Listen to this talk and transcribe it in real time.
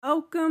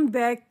Welcome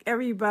back,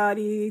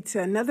 everybody,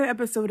 to another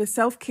episode of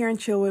Self-Care and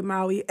Chill with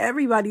Maui,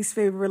 everybody's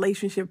favorite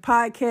relationship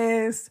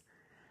podcast.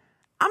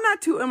 I'm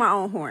not tooting my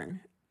own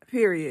horn,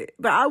 period.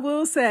 But I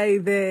will say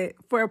that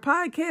for a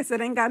podcast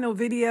that ain't got no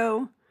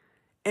video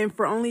and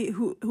for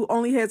who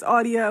only has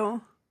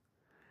audio,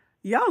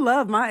 y'all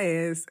love my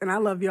ass and I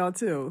love y'all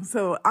too.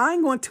 So I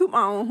ain't going to toot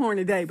my own horn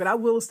today, but I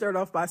will start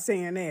off by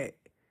saying that.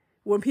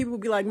 When people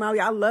be like, Maui,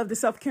 I love the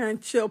Self-Care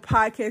and Chill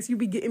podcast. You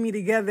be getting me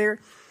together.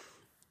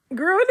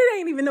 Girl, it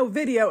ain't even no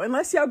video.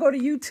 Unless y'all go to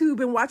YouTube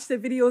and watch the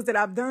videos that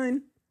I've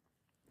done.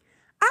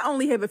 I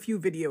only have a few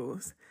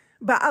videos.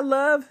 But I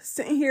love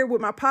sitting here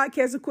with my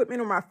podcast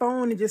equipment on my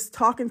phone and just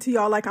talking to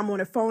y'all like I'm on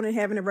the phone and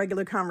having a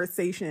regular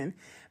conversation.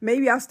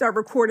 Maybe I'll start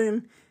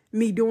recording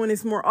me doing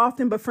this more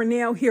often. But for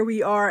now, here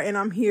we are and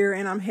I'm here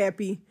and I'm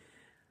happy.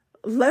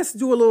 Let's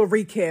do a little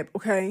recap,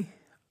 okay?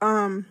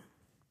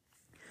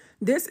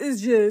 This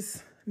is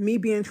just me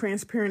being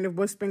transparent of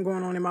what's been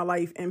going on in my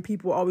life. And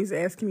people always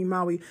asking me,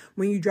 Maui,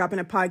 when you dropping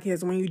a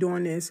podcast, when you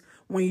doing this,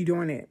 when you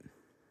doing that.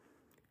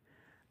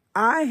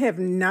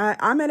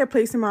 I'm at a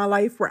place in my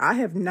life where I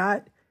have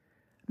not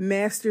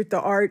mastered the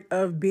art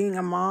of being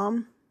a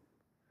mom,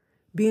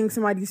 being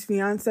somebody's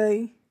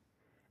fiance,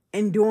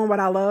 and doing what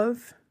I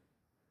love.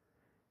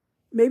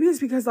 Maybe it's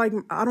because I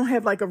don't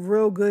have a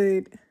real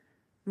good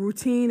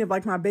routine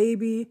of my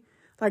baby.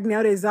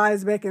 Now that Zai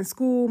is back in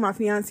school, my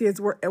fiance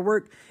is at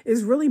work,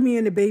 it's really me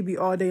and the baby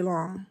all day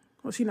long.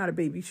 Well, she's not a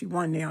baby. She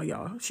 1 now,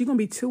 y'all. She going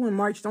to be 2 in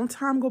March. Don't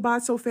time go by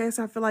so fast.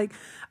 I feel like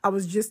I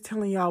was just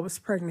telling y'all I was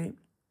pregnant.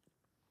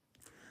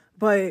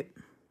 But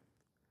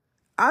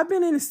I've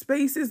been in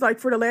spaces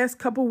for the last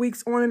couple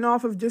weeks on and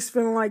off of just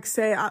feeling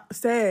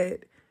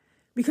sad.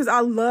 Because I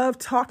love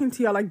talking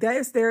to y'all. That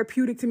is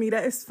therapeutic to me.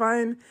 That is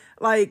fun.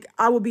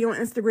 I will be on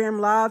Instagram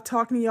live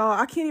talking to y'all.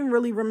 I can't even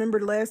really remember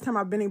the last time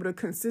I've been able to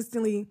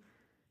consistently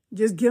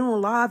just get on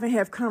live and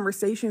have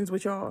conversations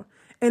with y'all.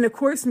 And of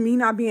course, me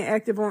not being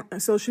active on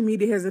social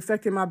media has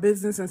affected my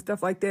business and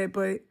stuff like that.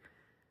 But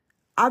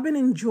I've been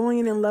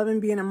enjoying and loving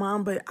being a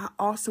mom, but I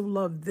also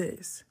love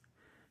this.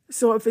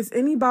 So if it's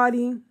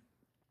anybody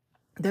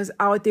that's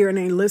out there and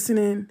ain't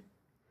listening,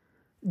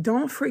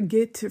 don't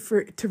forget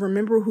to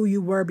remember who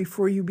you were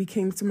before you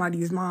became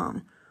somebody's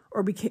mom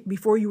or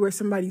before you were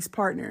somebody's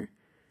partner.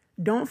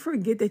 Don't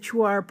forget that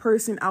you are a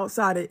person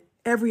outside of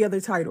every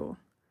other title.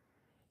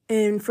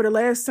 And for the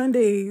last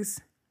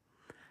Sundays,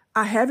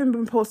 I haven't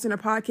been posting a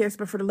podcast,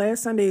 but for the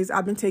last Sundays,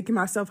 I've been taking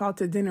myself out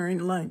to dinner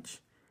and lunch.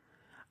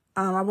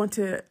 I went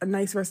to a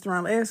nice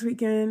restaurant last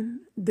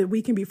weekend. The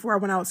weekend before, I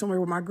went out somewhere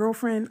with my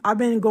girlfriend. I've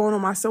been going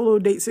on my solo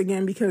dates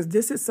again because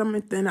this is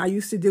something I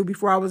used to do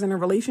before I was in a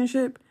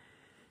relationship.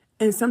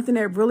 And something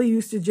that really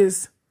used to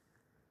just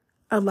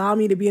allow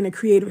me to be in a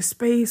creative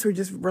space or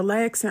just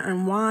relax and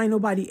unwind.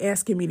 Nobody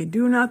asking me to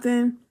do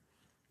nothing.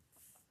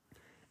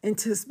 And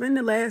to spend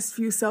the last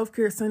few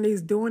self-care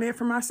Sundays doing it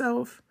for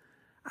myself,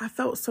 I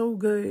felt so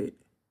good.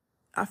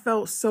 I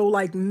felt so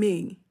like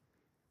me.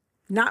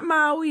 Not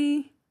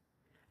Maui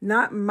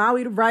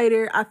the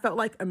writer. I felt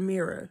like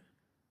Amira.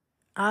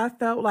 I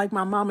felt like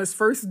my mama's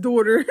first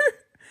daughter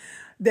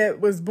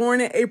that was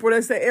born in April.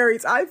 That's the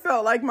Aries. I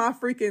felt like my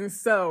freaking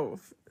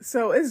self.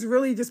 So it's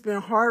really just been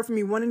hard for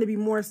me wanting to be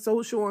more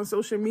social on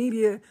social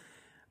media,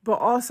 but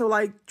also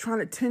trying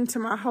to tend to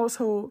my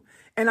household.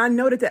 And I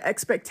know that the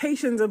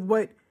expectations of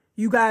what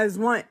you guys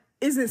want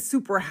isn't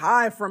super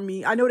high from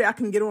me. I know that I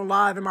can get on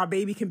live and my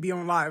baby can be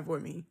on live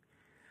with me.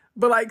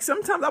 But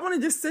sometimes I want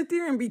to just sit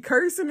there and be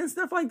cursing and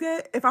stuff like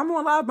that. If I'm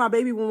on live, my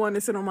baby will want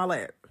to sit on my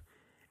lap.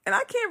 And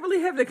I can't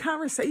really have the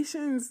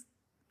conversations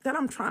that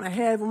I'm trying to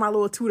have with my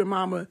little Tutor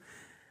Mama.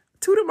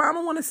 Tutor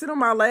Mama want to sit on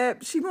my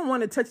lap. She going to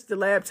want to touch the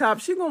laptop.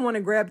 She going to want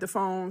to grab the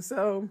phone.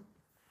 So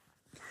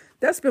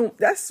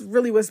that's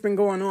really what's been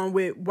going on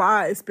with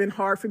why it's been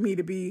hard for me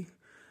to be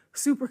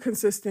super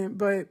consistent.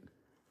 But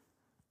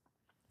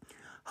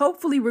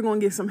hopefully we're going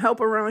to get some help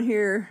around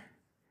here.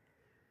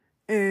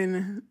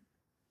 And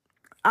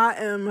I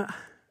am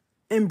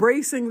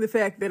embracing the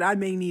fact that I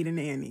may need a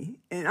nanny.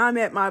 And I'm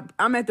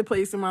at the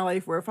place in my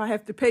life where if I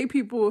have to pay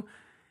people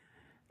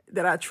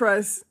that I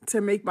trust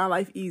to make my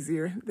life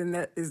easier, then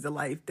that is the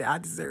life that I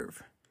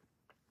deserve.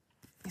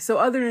 So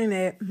other than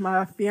that,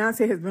 my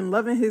fiance has been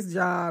loving his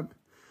job.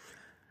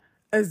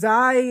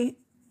 Azai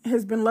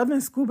has been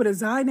loving school, but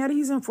Azai, now that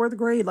he's in 4th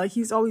grade,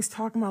 he's always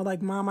talking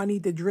about Mom, I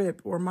need the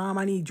drip, or Mom,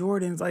 I need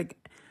Jordans.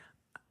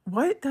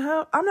 What the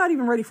hell? I'm not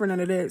even ready for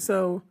none of that.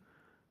 So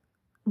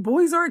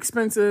boys are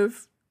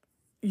expensive.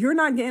 You're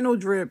not getting no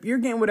drip. You're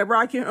getting whatever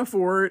I can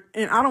afford.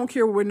 And I don't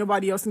care what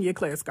nobody else in your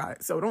class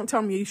got. So don't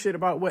tell me shit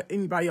about what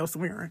anybody else is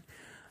wearing.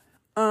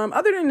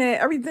 Other than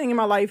that, everything in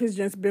my life has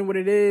just been what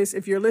it is.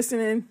 If you're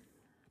listening,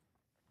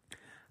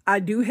 I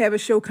do have a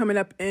show coming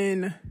up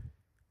in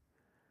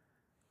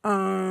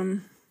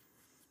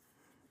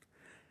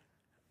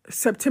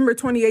September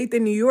 28th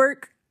in New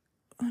York.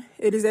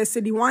 It is at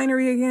City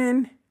Winery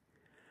again.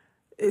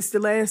 It's the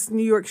last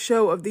New York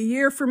show of the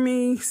year for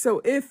me.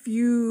 So if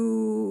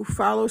you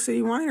follow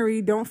City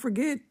Winery, don't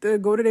forget to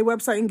go to their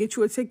website and get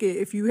you a ticket.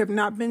 If you have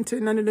not been to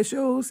none of the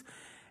shows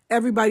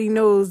everybody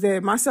knows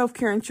that my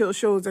self-care and chill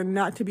shows are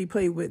not to be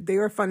played with. They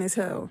are fun as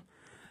hell.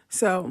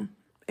 So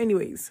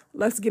anyways,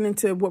 let's get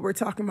into what we're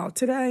talking about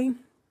today.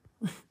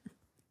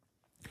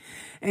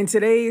 And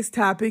today's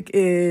topic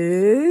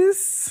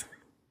is,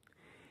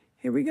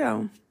 here we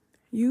go.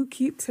 You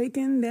keep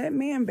taking that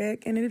man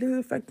back and it is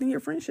affecting your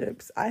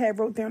friendships. I have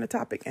wrote down a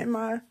topic in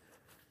my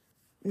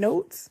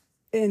notes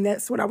and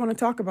that's what I want to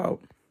talk about.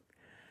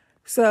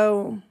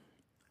 So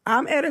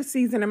I'm at a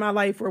season in my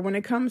life where when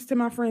it comes to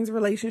my friends'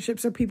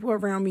 relationships or people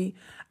around me,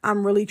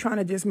 I'm really trying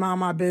to just mind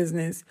my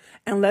business.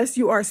 Unless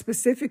you are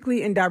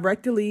specifically and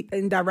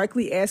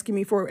directly asking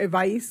me for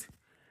advice,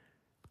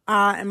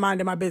 I am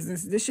minding my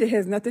business. This shit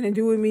has nothing to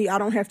do with me. I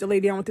don't have to lay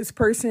down with this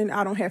person.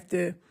 I don't have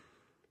to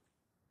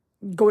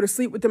go to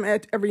sleep with them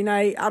every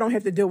night. I don't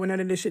have to deal with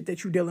none of the shit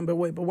that you're dealing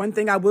with. But one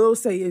thing I will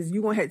say is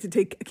you're going to have to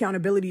take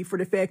accountability for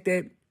the fact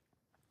that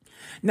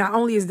not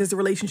only is this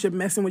relationship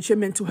messing with your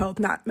mental health,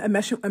 not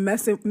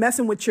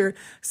messing with your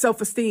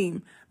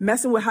self-esteem,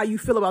 messing with how you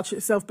feel about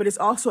yourself, but it's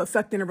also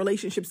affecting the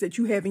relationships that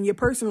you have in your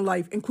personal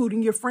life,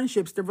 including your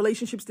friendships, the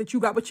relationships that you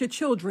got with your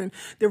children,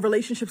 the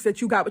relationships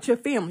that you got with your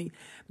family.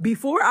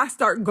 Before I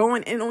start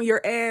going in on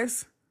your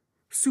ass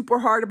super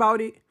hard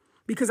about it,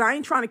 because I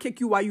ain't trying to kick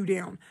you while you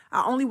down.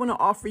 I only want to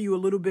offer you a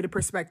little bit of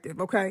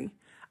perspective, okay?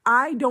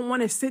 I don't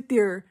want to sit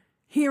there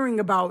hearing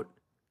about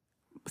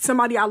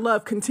somebody I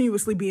love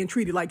continuously being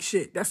treated like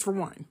shit. That's for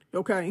one,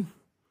 okay?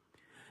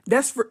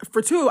 That's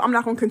for two, I'm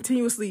not going to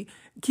continuously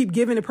keep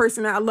giving the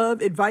person that I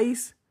love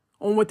advice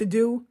on what to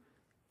do.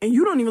 And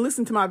you don't even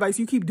listen to my advice.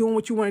 You keep doing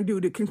what you want to do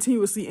to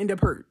continuously end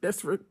up hurt.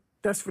 That's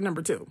for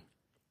number two.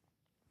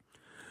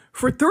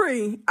 For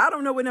three, I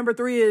don't know what number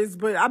three is,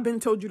 but I've been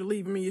told you to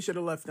leave them and you should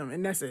have left them.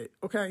 And that's it,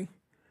 okay?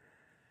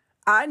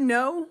 I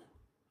know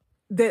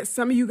that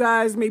some of you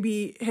guys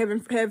maybe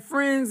have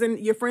friends and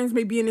your friends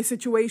may be in a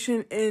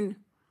situation, and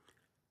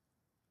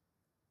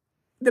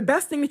the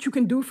best thing that you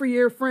can do for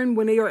your friend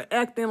when they are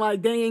acting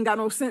like they ain't got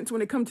no sense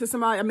when it comes to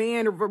somebody, a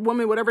man or a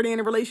woman, whatever they're in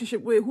a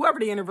relationship with, whoever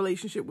they're in a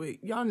relationship with,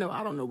 y'all know,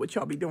 I don't know what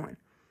y'all be doing,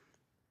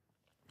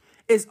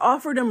 is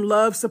offer them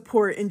love,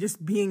 support, and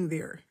just being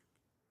there.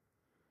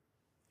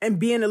 And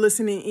being a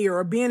listening ear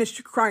or being a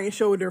crying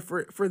shoulder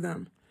for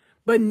them.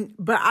 But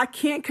I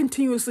cannot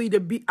continuously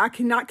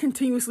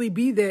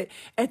be that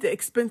at the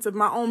expense of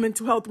my own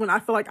mental health when I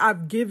feel like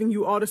I've given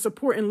you all the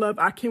support and love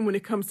I can when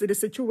it comes to the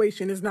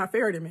situation. It's not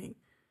fair to me.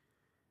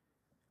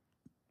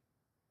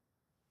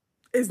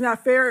 It's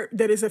not fair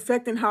that it's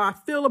affecting how I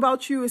feel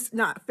about you. It's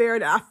not fair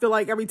that I feel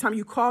like every time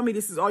you call me,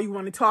 this is all you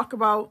want to talk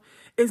about.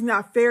 It's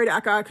not fair that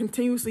I gotta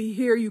continuously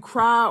hear you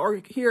cry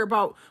or hear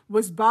about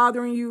what's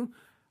bothering you.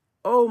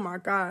 Oh my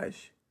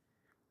gosh.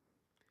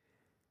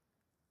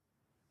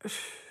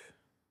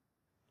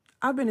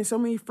 I've been in so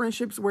many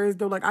friendships where as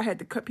though like I had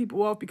to cut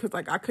people off because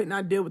like I could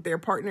not deal with their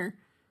partner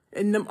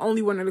and them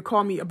only wanted to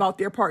call me about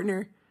their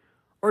partner,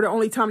 or the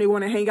only time they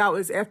want to hang out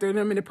is after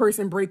them and the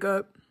person break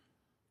up.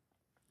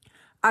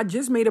 I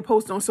just made a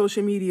post on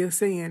social media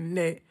saying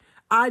that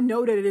I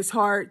know that it is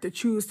hard to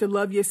choose to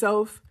love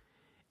yourself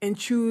and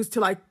choose to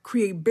like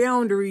create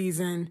boundaries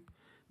and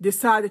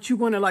decide that you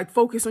want to like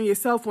focus on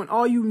yourself when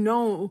all you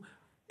know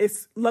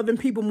is loving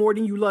people more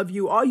than you love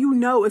you. All you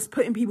know is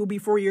putting people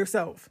before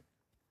yourself.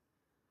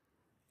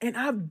 And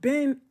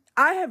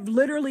I have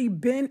literally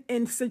been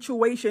in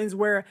situations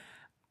where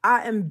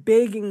I am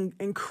begging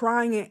and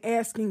crying and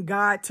asking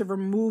God to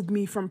remove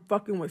me from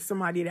fucking with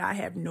somebody that I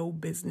have no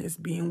business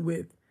being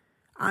with.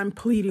 I'm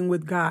pleading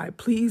with God,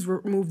 please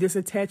remove this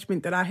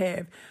attachment that I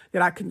have,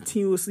 that I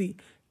continuously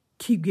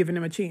keep giving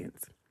them a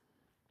chance.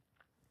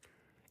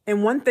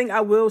 And one thing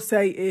I will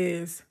say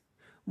is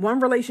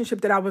one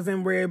relationship that I was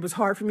in where it was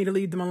hard for me to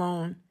leave them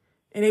alone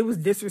and it was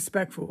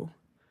disrespectful.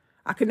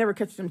 I could never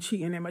catch them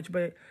cheating that much,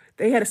 but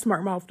they had a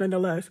smart mouth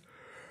nonetheless.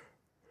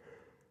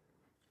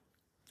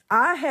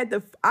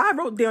 I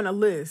wrote down a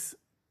list.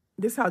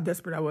 This is how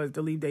desperate I was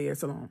to leave their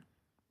ass alone.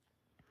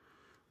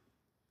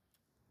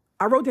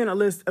 I wrote down a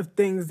list of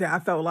things that I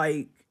felt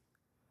like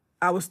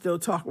I was still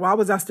talking. Why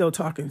was I still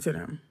talking to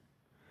them?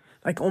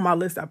 Like on my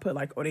list, I put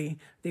like, oh, they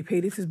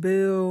pay this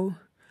bill.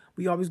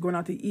 We always going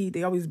out to eat.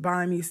 They always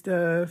buying me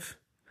stuff.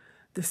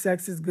 The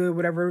sex is good,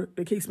 whatever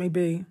the case may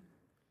be.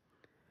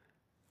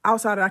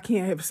 Outside of I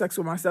can't have sex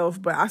with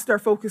myself, but I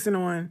start focusing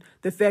on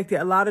the fact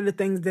that a lot of the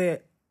things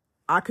that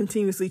I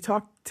continuously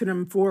talked to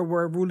them for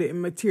were rooted in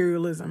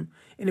materialism,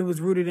 and it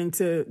was rooted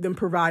into them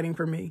providing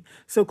for me.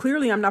 So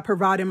clearly I'm not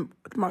providing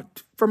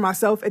for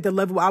myself at the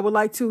level I would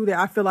like to, that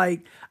I feel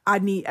like I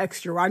need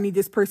extra. I need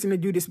this person to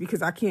do this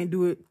because I can't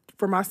do it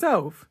for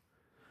myself.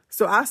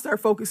 So I start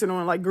focusing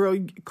on like, girl,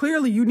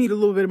 clearly you need a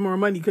little bit more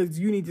money because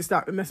you need to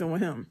stop messing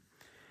with him.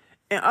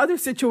 And other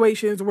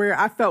situations where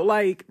I felt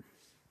like,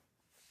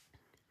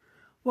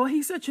 well,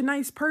 he's such a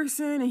nice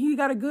person and he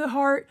got a good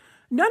heart.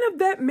 None of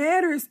that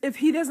matters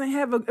if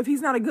if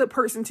he's not a good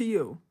person to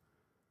you.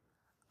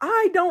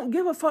 I don't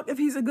give a fuck if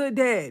he's a good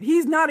dad.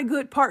 He's not a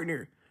good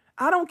partner.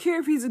 I don't care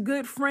if he's a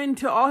good friend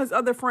to all his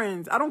other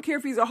friends. I don't care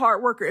if he's a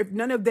hard worker, if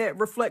none of that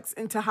reflects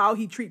into how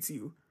he treats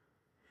you.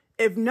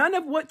 If none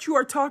of what you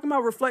are talking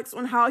about reflects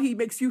on how he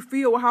makes you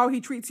feel or how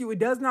he treats you, it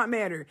does not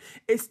matter.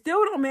 It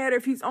still don't matter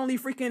if he's only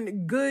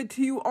freaking good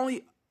to you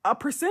only a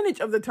percentage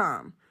of the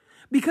time.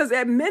 Because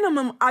at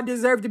minimum, I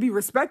deserve to be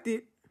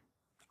respected.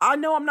 I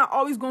know I'm not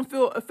always going to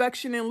feel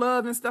affection and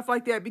love and stuff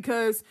like that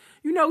because,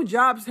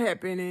 jobs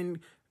happen and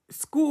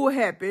school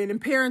happen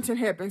and parenting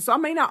happen. So I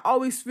may not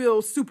always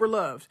feel super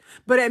loved.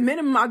 But at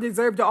minimum, I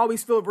deserve to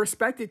always feel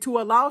respected. To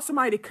allow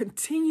somebody to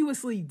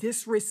continuously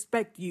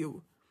disrespect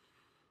you.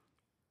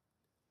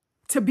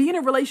 To be in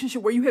a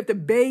relationship where you have to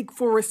beg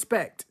for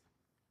respect.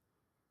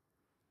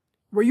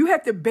 Where you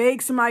have to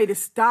beg somebody to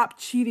stop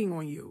cheating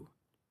on you.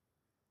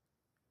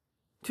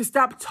 To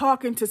stop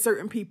talking to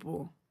certain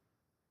people.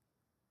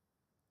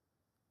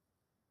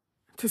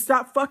 To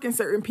stop fucking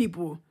certain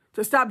people.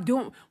 To stop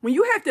doing. When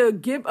you have to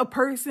give a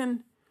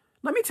person.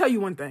 Let me tell you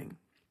one thing.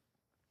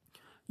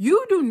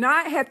 You do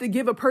not have to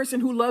give a person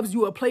who loves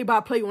you a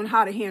play-by-play on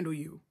how to handle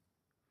you.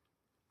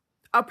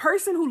 A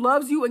person who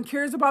loves you and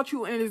cares about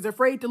you and is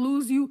afraid to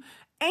lose you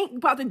ain't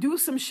about to do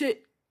some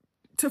shit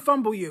to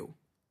fumble you.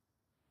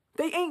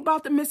 They ain't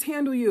about to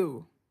mishandle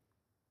you.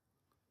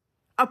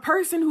 A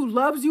person who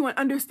loves you and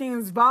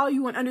understands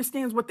value and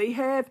understands what they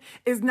have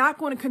is not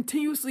going to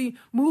continuously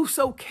move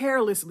so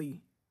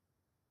carelessly.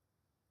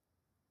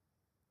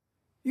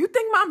 You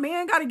think my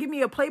man got to give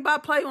me a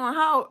play-by-play on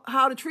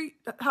how to treat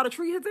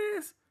his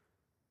ass?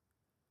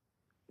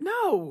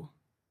 No.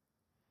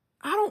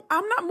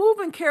 I'm not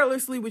moving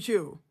carelessly with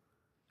you.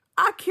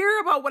 I care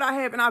about what I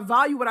have and I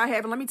value what I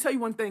have. And let me tell you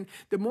one thing.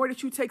 The more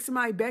that you take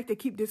somebody back that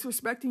keep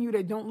disrespecting you,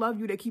 that don't love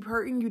you, that keep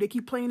hurting you, that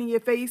keep playing in your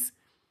face,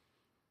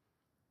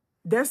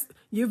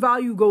 your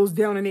value goes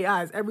down in their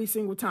eyes every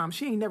single time.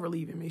 She ain't never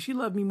leaving me. She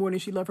loved me more than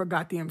she loved her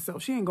goddamn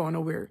self. She ain't going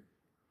nowhere.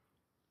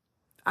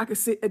 I could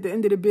sit at the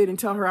end of the bed and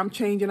tell her I'm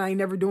changing. I ain't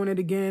never doing it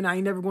again. I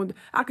ain't never going to.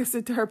 I could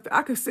sit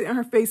in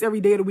her face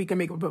every day of the week and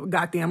make a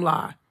goddamn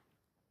lie.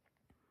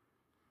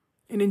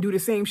 And then do the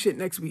same shit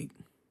next week.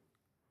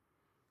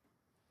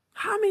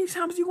 How many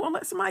times you want to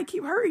let somebody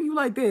keep hurting you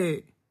like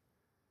that?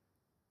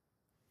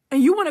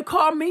 And you want to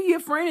call me your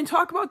friend and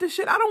talk about this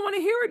shit? I don't want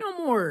to hear it no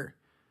more.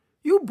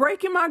 You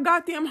breaking my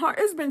goddamn heart.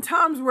 It's been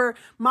times where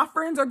my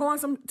friends are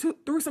going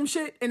through some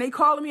shit and they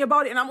calling me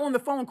about it and I'm on the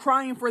phone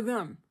crying for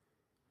them.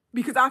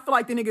 Because I feel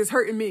like the nigga's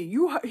hurting me.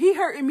 He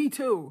hurting me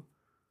too.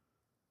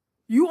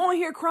 You on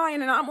here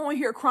crying and I'm on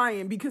here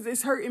crying because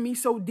it's hurting me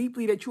so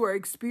deeply that you are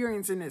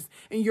experiencing this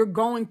and you're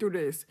going through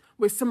this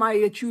with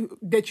somebody that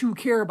you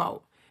care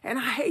about. And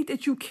I hate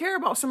that you care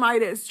about somebody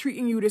that's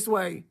treating you this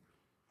way.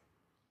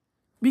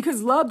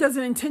 Because love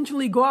doesn't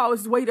intentionally go out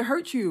its way to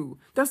hurt you.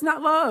 That's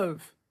not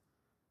love.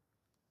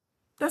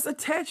 That's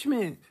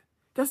attachment.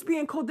 That's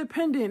being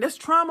codependent. That's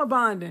trauma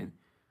bonding.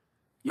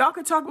 Y'all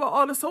can talk about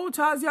all the soul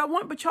ties y'all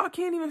want, but y'all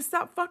can't even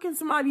stop fucking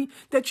somebody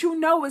that you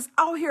know is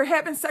out here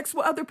having sex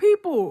with other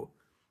people.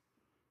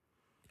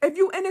 If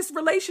you in this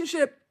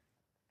relationship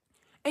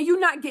and you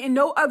not getting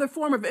no other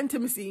form of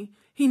intimacy,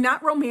 he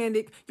not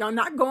romantic, y'all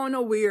not going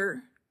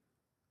nowhere.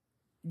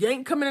 You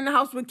ain't coming in the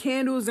house with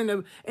candles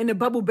and the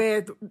bubble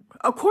bath.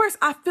 Of course,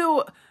 I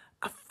feel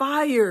a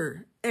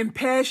fire and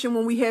passion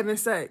when we having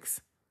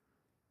sex.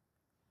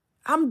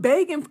 I'm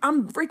begging,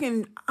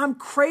 I'm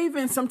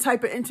craving some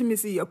type of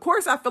intimacy. Of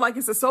course, I feel like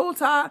it's a soul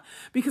tie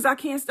because I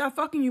can't stop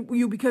fucking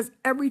you because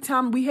every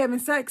time we having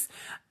sex,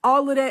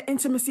 all of that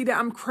intimacy that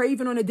I'm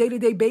craving on a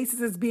day-to-day basis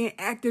is being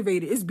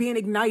activated. It's being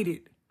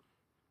ignited.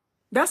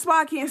 That's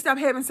why I can't stop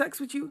having sex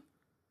with you.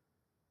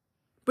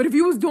 But if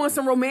you was doing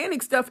some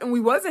romantic stuff and we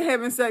wasn't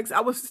having sex,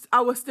 I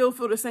would still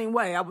feel the same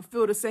way. I would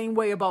feel the same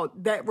way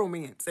about that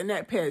romance and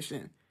that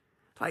passion.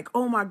 Like,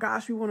 oh my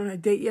gosh, we went on a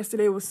date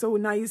yesterday. It was so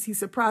nice. He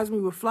surprised me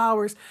with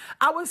flowers.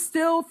 I would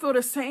still feel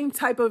the same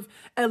type of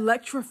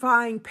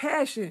electrifying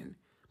passion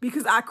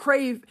because I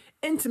crave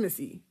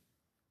intimacy.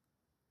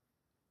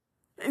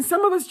 And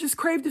some of us just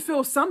crave to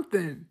feel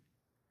something.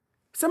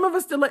 Some of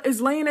us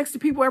is laying next to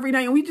people every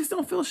night and we just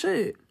don't feel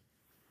shit.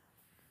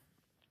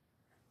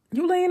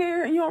 You laying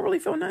there and you don't really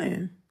feel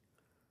nothing.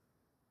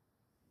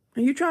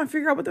 And you trying to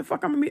figure out what the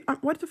fuck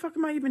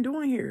am I even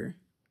doing here?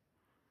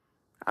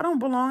 I don't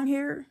belong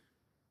here.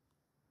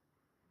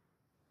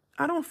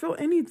 I don't feel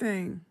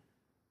anything.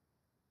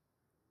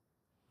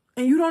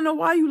 And you don't know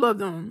why you love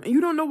them. And you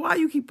don't know why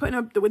you keep putting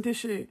up with this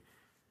shit.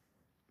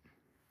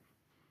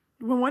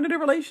 When one of the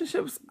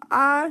relationships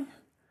I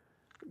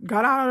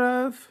got out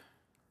of,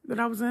 that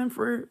I was in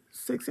for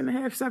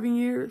 6.5, 7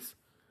 years,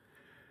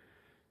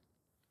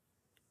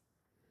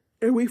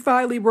 and we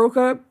finally broke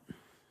up,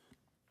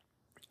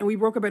 and we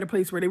broke up at a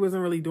place where they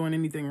wasn't really doing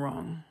anything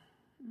wrong.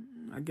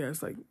 I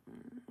guess, like,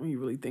 when you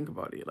really think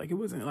about it, like, it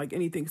wasn't like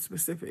anything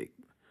specific.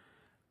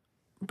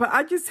 But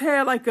I just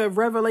had like a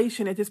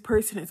revelation that this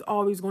person is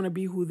always going to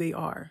be who they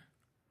are.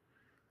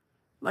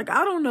 Like,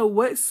 I don't know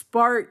what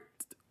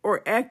sparked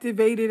or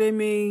activated in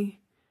me,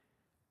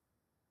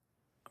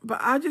 but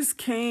I just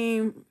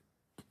came.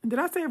 Did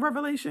I say a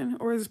revelation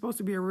or is it supposed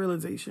to be a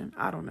realization?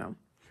 I don't know.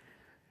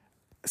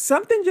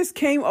 Something just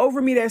came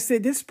over me that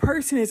said this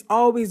person is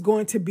always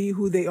going to be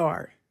who they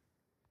are.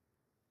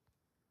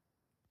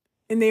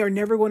 And they are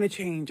never going to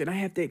change. And I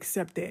have to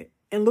accept that.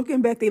 And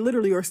looking back, they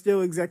literally are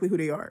still exactly who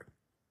they are.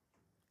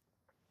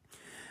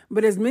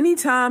 But as many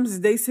times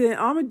as they said,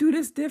 I'm going to do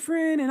this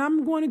different and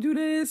I'm going to do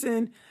this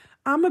and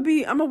I'm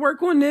going to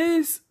work on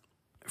this.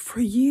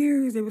 For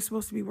years, they were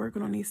supposed to be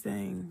working on these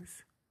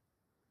things.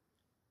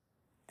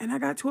 And I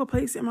got to a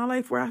place in my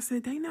life where I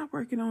said, they not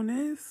working on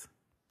this.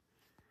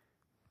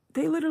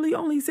 They literally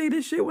only say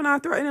this shit when I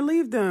threaten to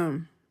leave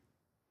them.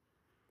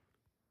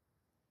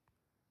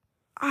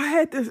 I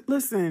had to,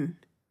 listen,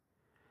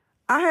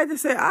 I had to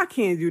say, I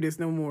can't do this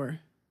no more.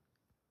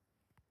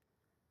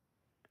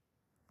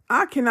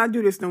 I cannot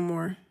do this no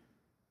more.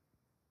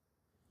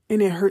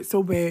 And it hurt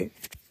so bad.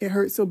 It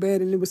hurt so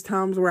bad. And there was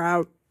times where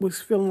I was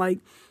feeling like,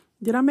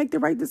 did I make the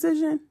right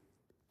decision?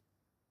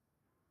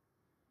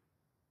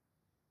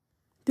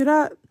 Did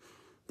I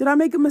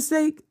make a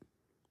mistake?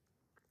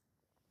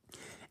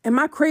 Am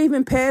I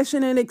craving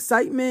passion and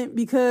excitement?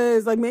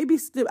 Because like maybe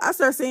I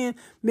start saying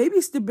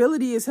maybe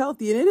stability is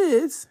healthy. And it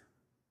is.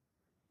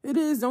 It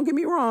is. Don't get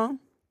me wrong.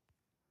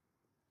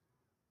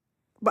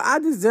 But I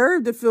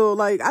deserve to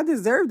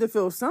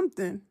feel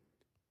something.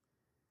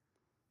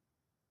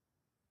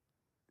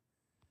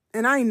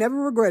 And I ain't never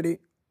regret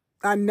it.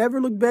 I never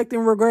looked back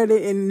and regret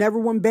it and never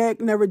went back,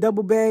 never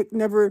double back,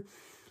 never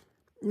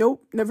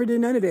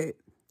did none of that.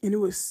 And it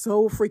was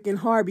so freaking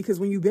hard because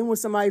when you've been with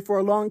somebody for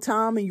a long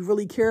time and you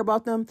really care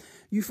about them,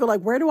 you feel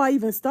like, where do I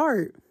even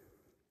start?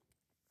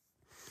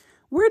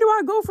 Where do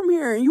I go from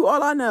here? And you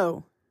all I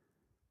know.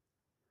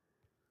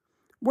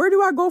 Where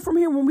do I go from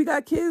here when we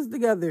got kids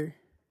together?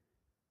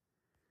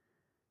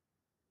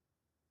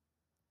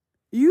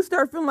 You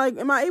start feeling like,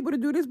 am I able to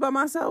do this by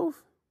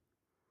myself?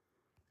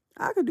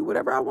 I could do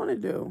whatever I want to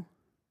do.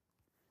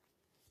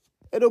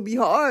 It'll be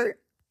hard.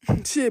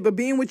 Shit, but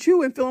being with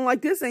you and feeling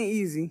like this ain't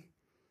easy.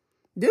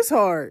 This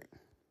hard.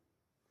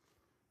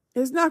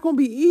 It's not going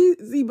to be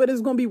easy, but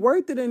it's going to be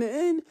worth it in the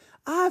end.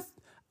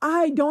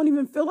 I don't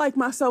even feel like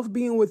myself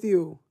being with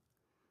you.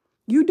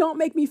 You don't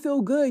make me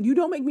feel good. You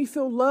don't make me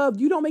feel loved.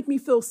 You don't make me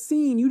feel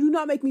seen. You do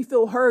not make me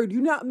feel heard. You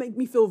do not make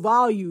me feel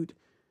valued.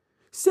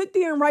 Sit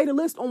there and write a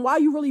list on why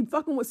you really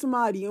fucking with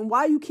somebody and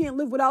why you can't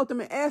live without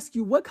them and ask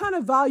you what kind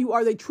of value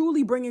are they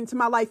truly bringing to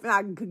my life. And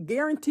I could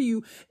guarantee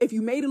you, if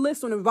you made a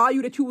list on the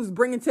value that you was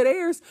bringing to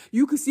theirs,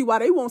 you could see why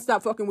they won't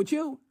stop fucking with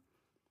you.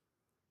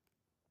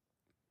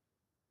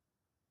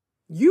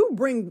 You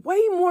bring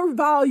way more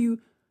value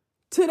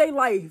to their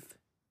life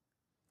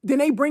than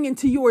they bring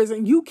into yours,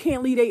 and you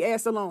can't leave their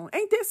ass alone.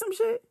 Ain't that some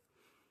shit?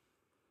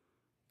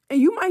 And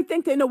you might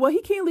think that, no, well,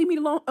 he can't leave me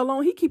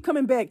alone. He keep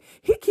coming back.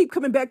 He keep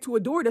coming back to a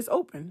door that's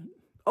open.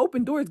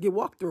 Open doors get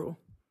walked through.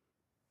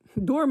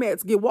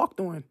 Doormats get walked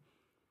on.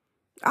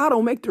 I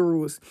don't make the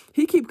rules.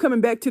 He keep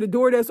coming back to the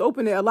door that's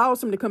open that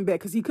allows him to come back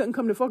because he couldn't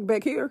come the fuck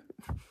back here.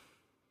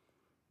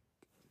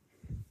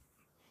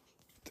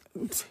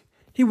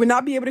 He would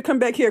not be able to come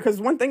back here because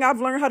one thing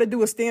I've learned how to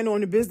do is stand on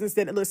the business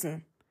that,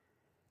 listen,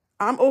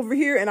 I'm over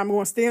here and I'm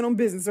going to stand on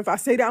business. If I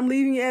say that I'm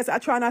leaving your ass, I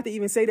try not to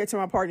even say that to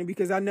my partner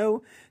because I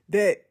know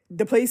that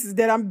the places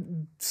that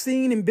I'm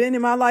seen and been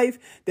in my life,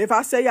 that if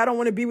I say I don't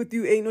want to be with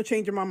you, ain't no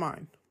change in my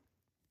mind.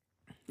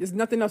 There's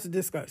nothing else to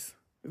discuss.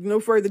 There's no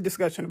further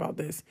discussion about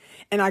this.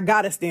 And I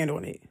got to stand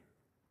on it.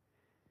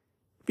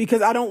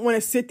 Because I don't want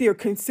to sit there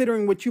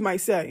considering what you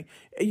might say.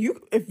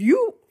 If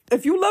you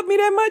love me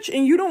that much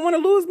and you don't want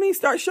to lose me,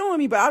 start showing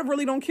me. But I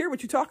really don't care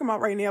what you're talking about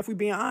right now, if we're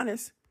being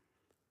honest.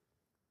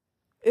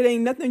 It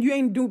ain't nothing. You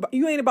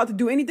ain't about to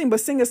do anything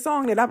but sing a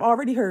song that I've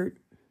already heard.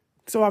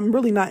 So I'm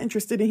really not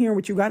interested in hearing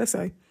what you got to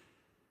say.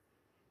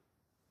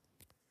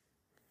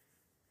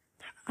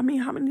 I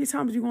mean, how many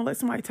times are you going to let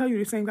somebody tell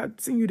you sing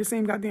you the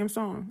same goddamn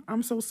song?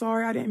 I'm so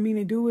sorry. I didn't mean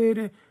to do it.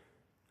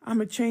 I'm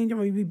going to change. I'm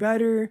going to be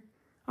better.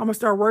 I'm going to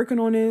start working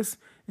on this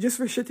just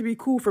for shit to be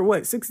cool for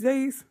what? 6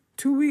 days?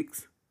 2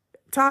 weeks?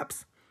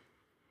 Tops?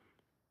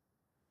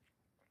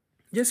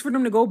 Just for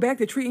them to go back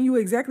to treating you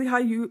exactly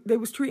how they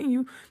was treating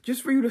you,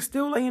 just for you to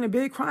still lay in a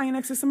bed crying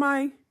next to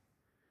somebody?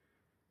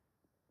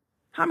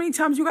 How many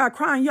times you got to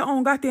cry in your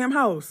own goddamn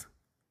house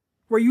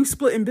where you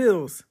splitting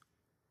bills?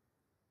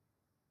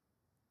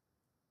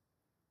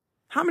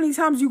 How many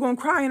times you going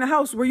to cry in a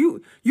house where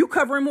you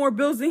covering more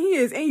bills than he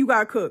is and you got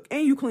to cook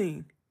and you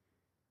clean?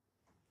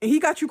 And he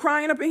got you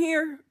crying up in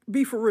here?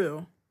 Be for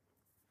real.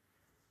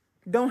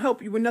 Don't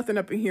help you with nothing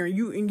up in here.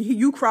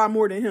 You cry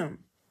more than him.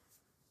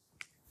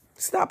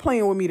 Stop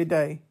playing with me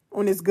today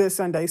on this good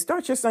Sunday.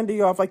 Start your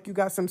Sunday off like you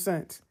got some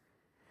sense.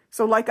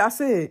 So like I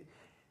said,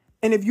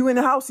 and if you in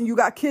the house and you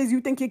got kids,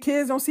 you think your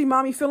kids don't see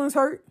mommy feelings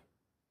hurt?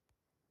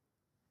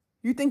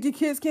 You think your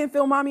kids can't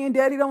feel mommy and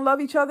daddy don't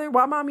love each other?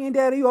 Why mommy and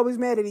daddy always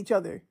mad at each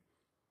other?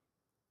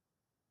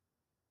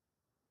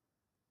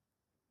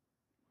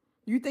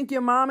 You think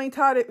your mom ain't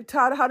tired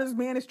of how this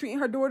man is treating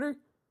her daughter?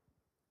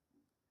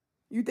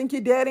 You think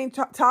your dad ain't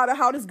tired of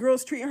how this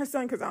girl's treating her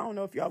son? Because I don't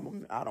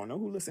know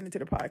who listening to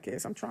the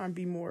podcast. I'm trying to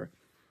be more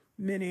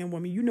men and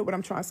women. You know what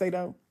I'm trying to say,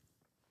 though.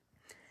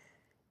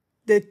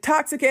 The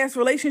toxic ass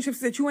relationships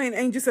that you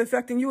ain't just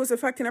affecting you, it's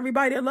affecting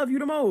everybody that love you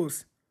the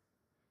most.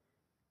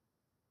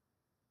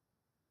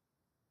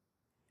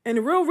 And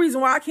the real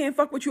reason why I can't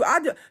fuck with you,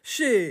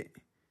 shit.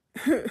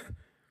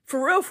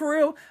 For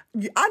real,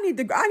 I need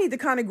the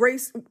kind of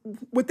grace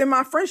within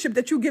my friendship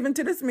that you giving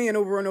to this man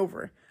over and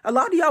over. A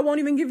lot of y'all won't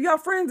even give y'all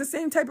friends the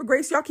same type of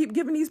grace y'all keep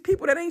giving these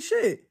people that ain't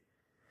shit.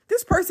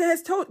 This person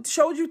has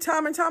showed you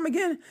time and time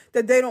again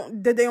that they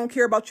don't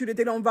care about you, that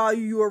they don't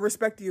value you or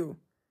respect you.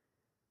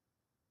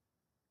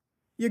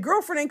 Your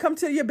girlfriend ain't come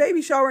to your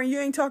baby shower and you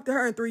ain't talked to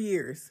her in 3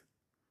 years.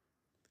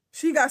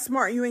 She got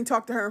smart and you ain't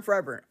talked to her in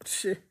forever.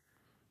 Shit.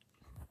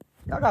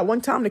 Y'all got one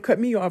time to cut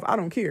me off. I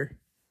don't care.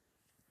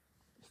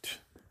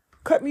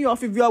 Cut me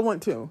off if y'all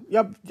want to.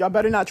 Y'all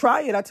better not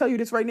try it. I tell you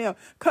this right now.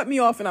 Cut me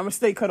off and I'm going to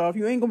stay cut off.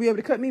 You ain't going to be able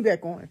to cut me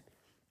back on.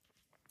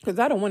 Because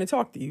I don't want to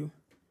talk to you.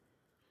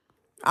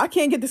 I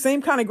can't get the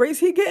same kind of grace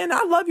he getting.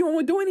 I love you and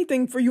would do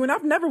anything for you. And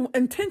I've never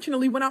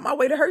intentionally went out my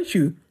way to hurt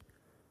you.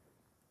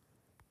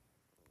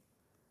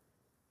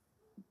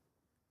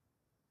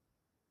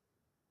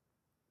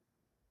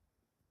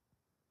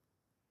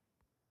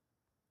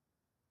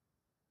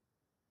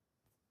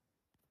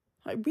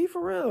 Like, be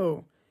for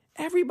real.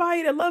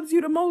 Everybody that loves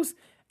you the most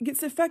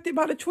gets affected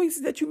by the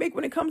choices that you make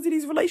when it comes to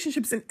these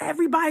relationships. And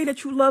everybody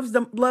that you love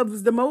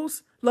the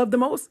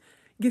most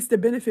gets the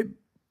benefit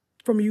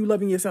from you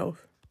loving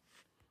yourself.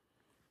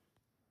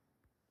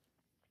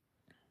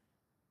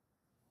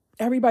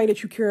 Everybody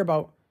that you care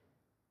about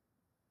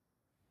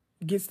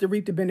gets to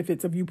reap the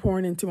benefits of you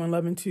pouring into and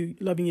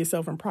loving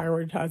yourself and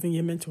prioritizing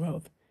your mental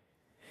health.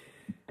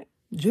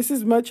 Just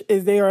as much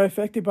as they are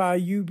affected by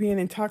you being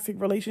in toxic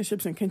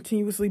relationships and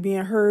continuously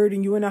being hurt,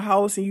 and you in a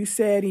house and you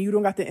sad and you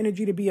don't got the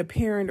energy to be a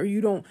parent, or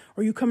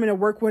you come into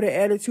work with an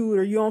attitude,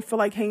 or you don't feel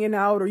like hanging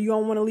out, or you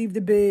don't want to leave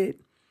the bed.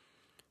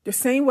 The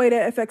same way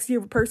that affects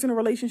your personal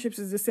relationships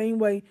is the same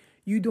way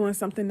you doing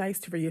something nice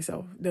for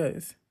yourself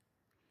does.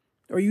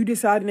 Or you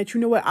deciding that, you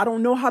know what, I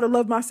don't know how to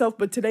love myself,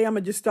 but today I'm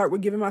going to just start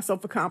with giving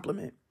myself a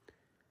compliment.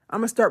 I'm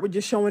going to start with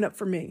just showing up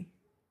for me.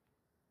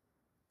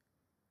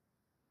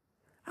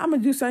 I'm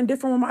going to do something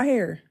different with my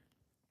hair.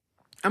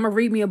 I'm going to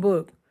read me a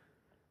book.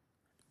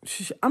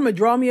 I'm going to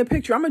draw me a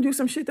picture. I'm going to do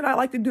some shit that I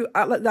like to do.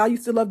 I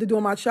used to love to do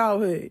in my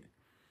childhood.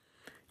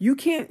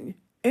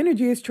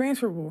 Energy is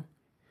transferable.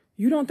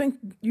 You don't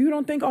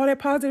think all that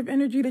positive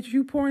energy that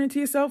you pouring into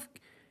yourself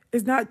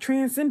is not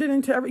transcended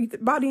into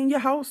everybody in your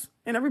house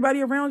and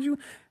everybody around you?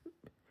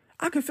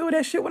 I can feel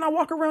that shit when I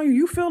walk around you.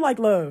 You feel like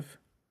love.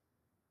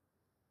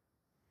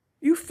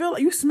 You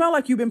smell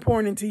like you've been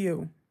pouring into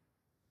you.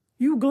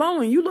 You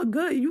glowing. You look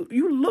good. You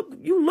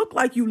look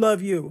like you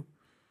love you.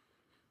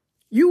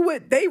 You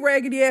with they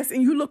raggedy ass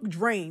and you look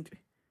drained.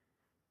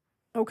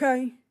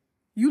 Okay?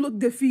 You look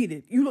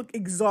defeated. You look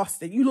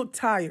exhausted. You look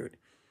tired.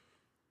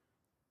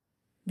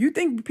 You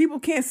think people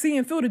can't see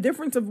and feel the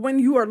difference of when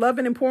you are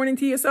loving and pouring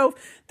into yourself?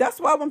 That's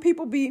why when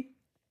people be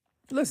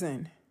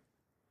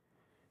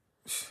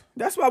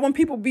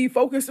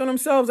focused on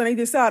themselves and they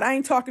decide, I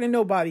ain't talking to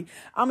nobody,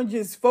 I'm going to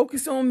just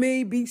focus on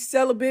me, be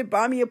celibate,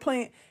 buy me a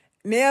plant.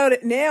 Now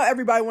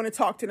everybody want to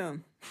talk to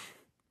them.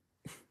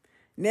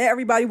 Now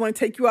everybody want to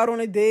take you out on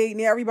a date.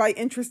 Now everybody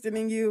interested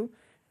in you.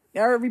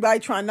 Now everybody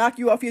trying to knock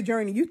you off your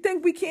journey. You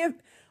think we can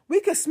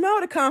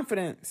smell the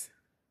confidence.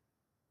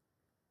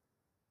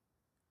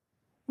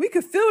 We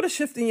could feel the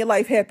shift in your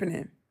life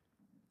happening.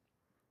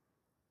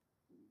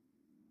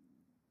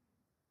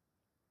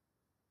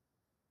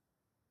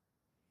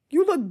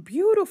 You look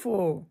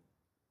beautiful.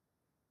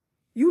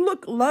 You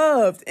look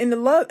loved. And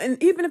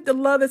even if the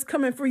love is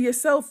coming from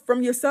yourself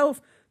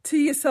to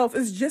yourself,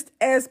 is just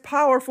as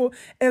powerful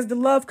as the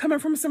love coming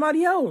from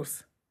somebody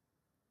else.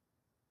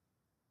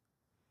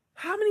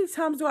 How many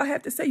times do I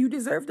have to say you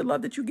deserve the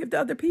love that you give to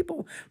other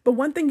people? But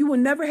one thing you will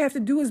never have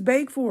to do is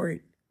beg for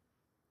it.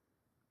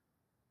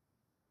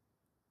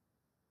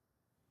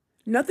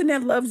 Nothing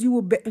that loves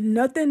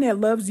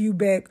you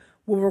back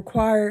will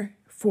require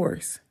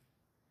force.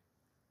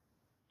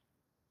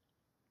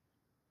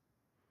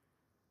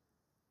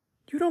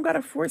 You don't got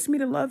to force me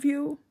to love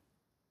you.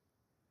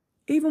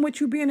 Even with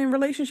you being in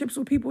relationships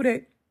with people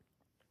that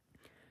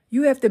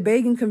you have to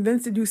beg and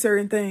convince to do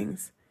certain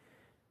things.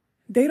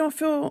 They don't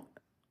feel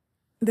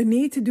the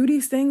need to do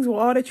these things with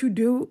all that you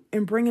do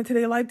and bring into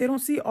their life. They don't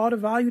see all the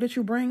value that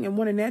you bring and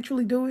want to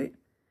naturally do it.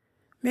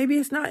 Maybe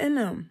it's not in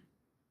them.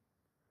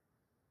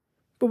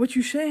 But what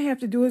you shouldn't have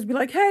to do is be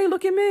like, hey,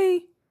 look at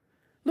me.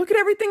 Look at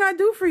everything I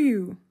do for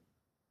you.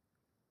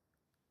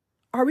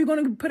 Are we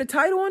going to put a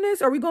title on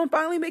this? Are we going to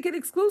finally make it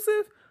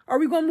exclusive? Are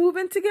we going to move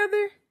in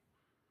together?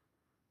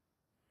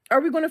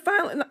 Are we going to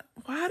finally...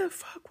 Why the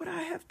fuck would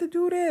I have to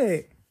do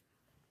that?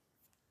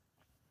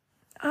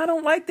 I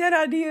don't like that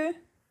idea.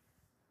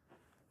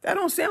 That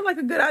don't sound like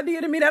a good idea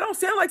to me. That don't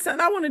sound like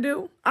something I want to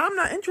do. I'm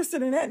not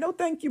interested in that. No,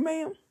 thank you,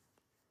 ma'am.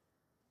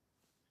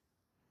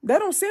 That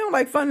don't sound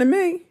like fun to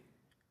me.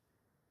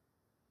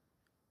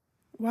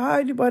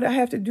 Why would I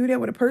have to do that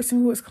with a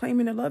person who is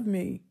claiming to love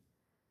me?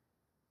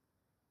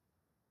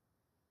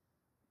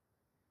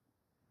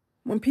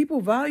 When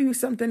people value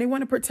something, they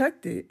want to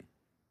protect it.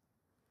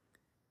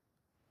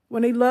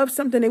 When they love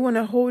something, they want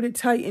to hold it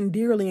tight and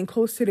dearly and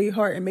close to their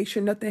heart and make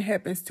sure nothing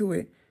happens to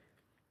it.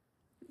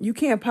 You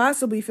can't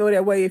possibly feel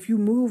that way if you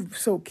move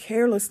so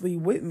carelessly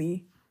with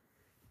me.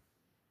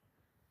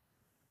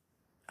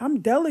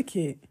 I'm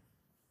delicate.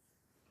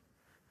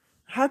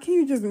 How can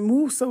you just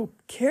move so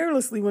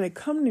carelessly when it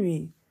comes to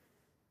me?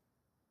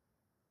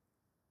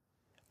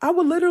 I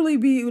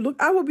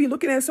would be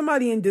looking at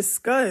somebody in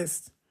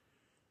disgust.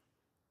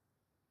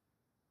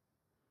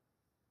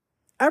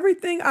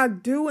 Everything I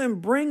do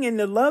and bring and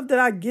the love that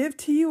I give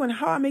to you and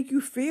how I make you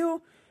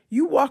feel,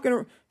 you walking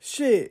around,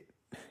 shit.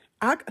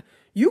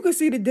 You can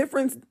see the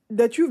difference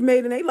that you've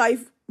made in their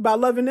life by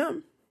loving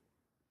them.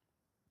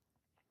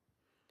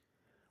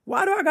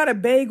 Why do I gotta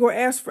beg or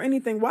ask for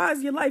anything? Why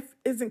is your life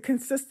isn't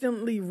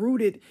consistently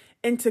rooted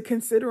into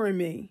considering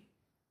me?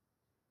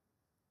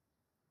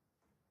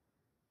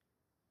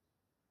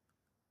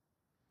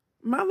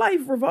 My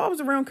life revolves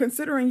around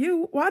considering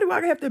you. Why do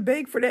I have to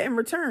beg for that in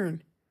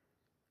return?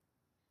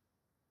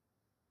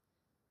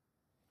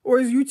 Or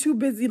is you too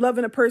busy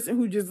loving a person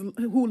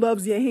who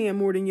loves your hand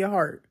more than your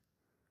heart?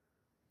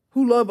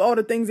 Who love all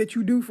the things that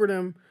you do for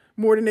them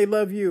more than they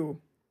love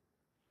you?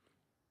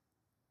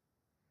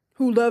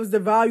 Who loves the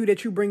value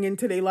that you bring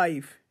into their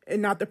life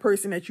and not the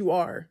person that you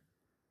are?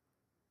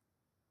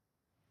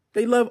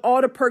 They love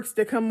all the perks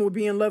that come with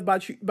being loved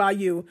by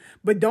you,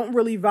 but don't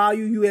really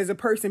value you as a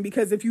person,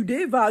 because if you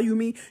did value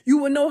me, you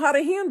would know how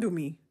to handle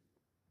me.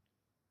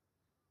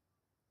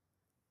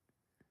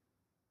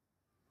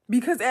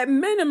 Because at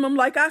minimum,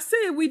 like I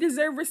said, we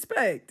deserve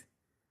respect.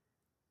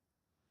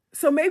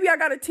 So maybe I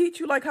got to teach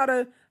you like how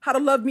to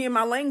love me in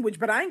my language,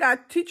 but I ain't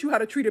got to teach you how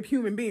to treat a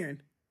human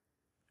being.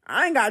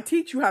 I ain't got to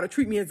teach you how to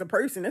treat me as a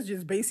person. That's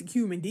just basic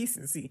human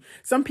decency.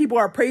 Some people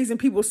are praising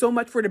people so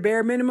much for the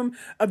bare minimum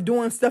of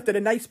doing stuff that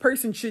a nice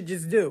person should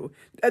just do.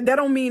 That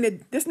don't mean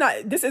that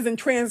this isn't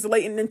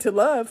translating into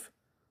love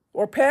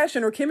or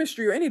passion or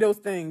chemistry or any of those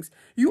things.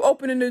 You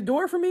opening the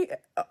door for me?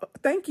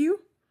 Thank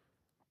you.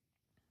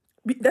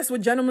 That's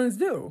what gentlemen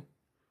do.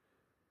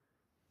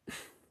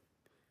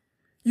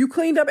 You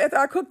cleaned up after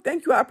I cooked.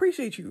 Thank you. I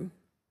appreciate you.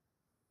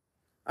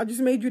 I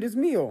just made you this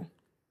meal.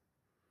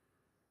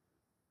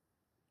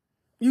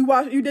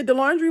 You did the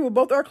laundry with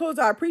both our clothes.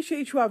 I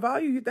appreciate you. I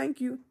value you. Thank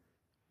you.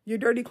 Your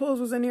dirty clothes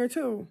was in there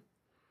too.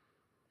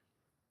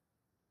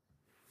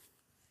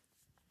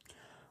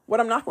 What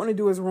I'm not going to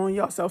do is ruin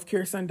y'all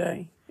self-care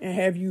Sunday and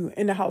have you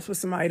in the house with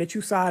somebody that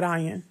you side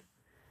eyeing.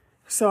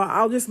 So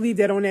I'll just leave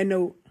that on that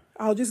note.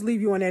 I'll just leave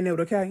you on that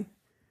note, okay?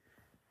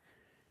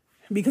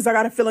 Because I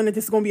got a feeling that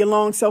this is going to be a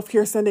long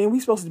self-care Sunday and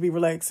we're supposed to be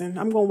relaxing.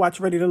 I'm going to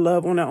watch Ready to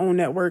Love on our own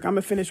network. I'm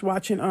going to finish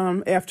watching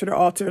After the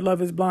Altar, Love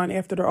is Blind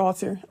After the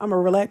Altar. I'm going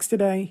to relax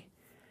today.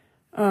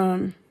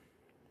 Today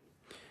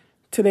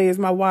is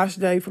my wash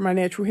day for my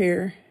natural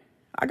hair.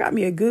 I got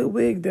me a good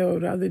wig, though,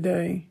 the other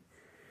day.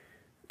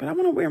 But I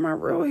want to wear my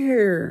real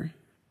hair.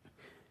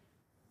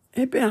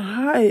 It been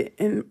hot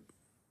and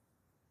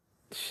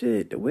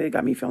shit, the wig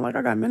got me feeling like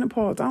I got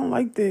menopause. I don't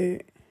like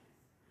that.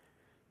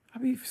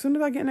 As soon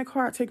as I get in the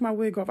car, I take my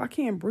wig off. I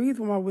can't breathe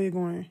with my wig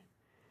on.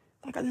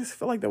 Like, I just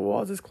feel like the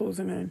walls is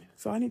closing in.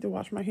 So I need to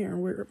wash my hair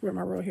and wear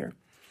my real hair.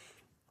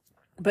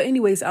 But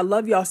anyways, I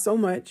love y'all so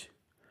much.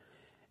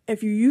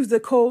 If you use the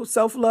code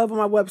SELFLOVE on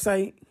my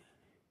website,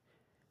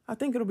 I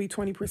think it'll be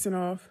 20%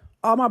 off.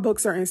 All my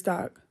books are in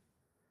stock.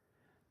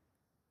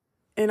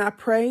 And I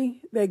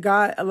pray that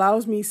God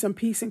allows me some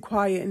peace and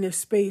quiet in this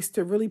space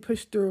to really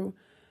push through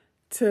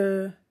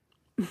to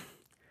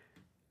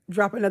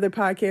drop another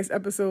podcast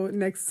episode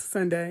next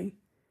Sunday.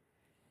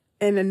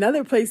 And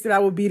another place that I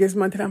will be this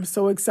month that I'm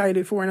so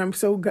excited for and I'm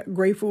so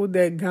grateful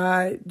that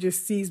God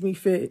just sees me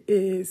fit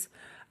is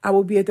I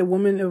will be at the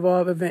Women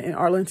Evolve event in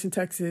Arlington,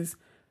 Texas,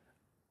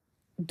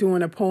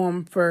 doing a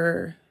poem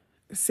for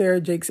Sarah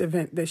Jake's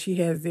event that she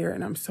has there.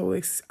 And I'm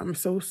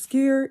so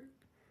scared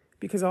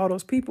because of all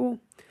those people,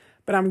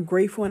 but I'm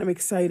grateful and I'm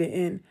excited.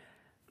 And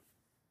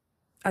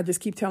I just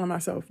keep telling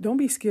myself, don't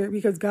be scared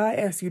because God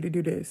asked you to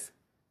do this.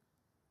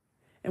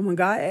 And when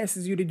God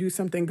asks you to do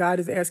something, God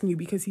is asking you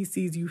because he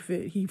sees you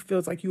fit. He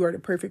feels like you are the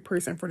perfect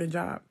person for the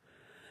job.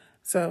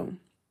 So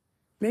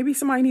maybe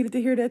somebody needed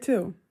to hear that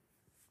too.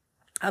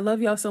 I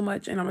love y'all so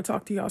much and I'm going to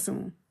talk to y'all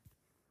soon.